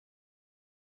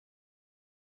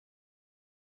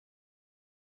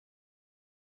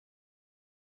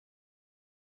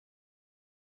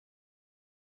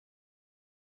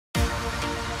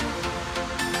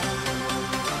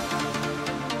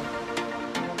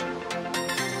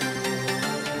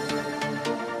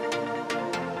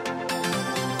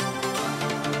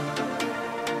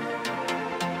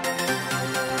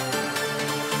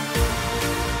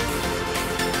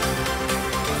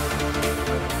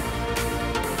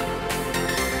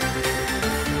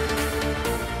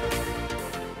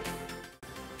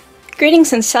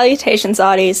Greetings and salutations,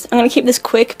 Aries. I'm going to keep this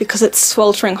quick because it's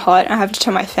sweltering hot. I have to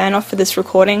turn my fan off for this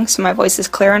recording so my voice is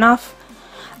clear enough.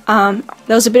 There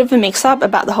was a bit of a mix-up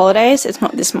about the holidays. It's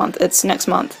not this month, it's next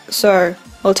month. So,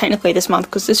 well, technically this month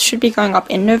because this should be going up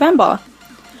in November.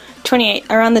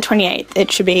 Around the 28th,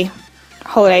 it should be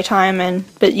holiday time,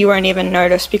 but you won't even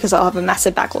notice because I'll have a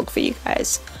massive backlog for you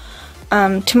guys.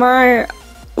 Tomorrow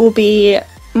will be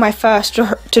my first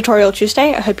tutorial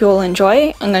Tuesday. I hope you all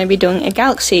enjoy. I'm going to be doing a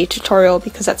Galaxy tutorial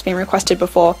because that's been requested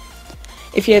before.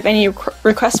 If you have any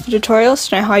requests for tutorials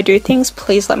to know how I do things,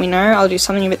 please let me know. I'll do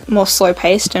something a bit more slow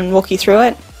paced and walk you through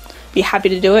it. Be happy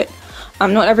to do it.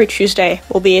 Not every Tuesday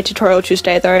will be a tutorial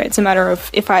Tuesday though. It's a matter of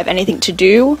if I have anything to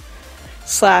do, /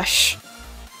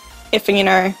 if, you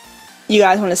know, you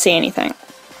guys want to see anything.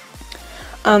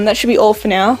 That should be all for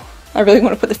now. I really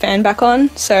want to put the fan back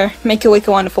on, so make your week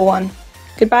a wonderful one.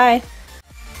 Goodbye.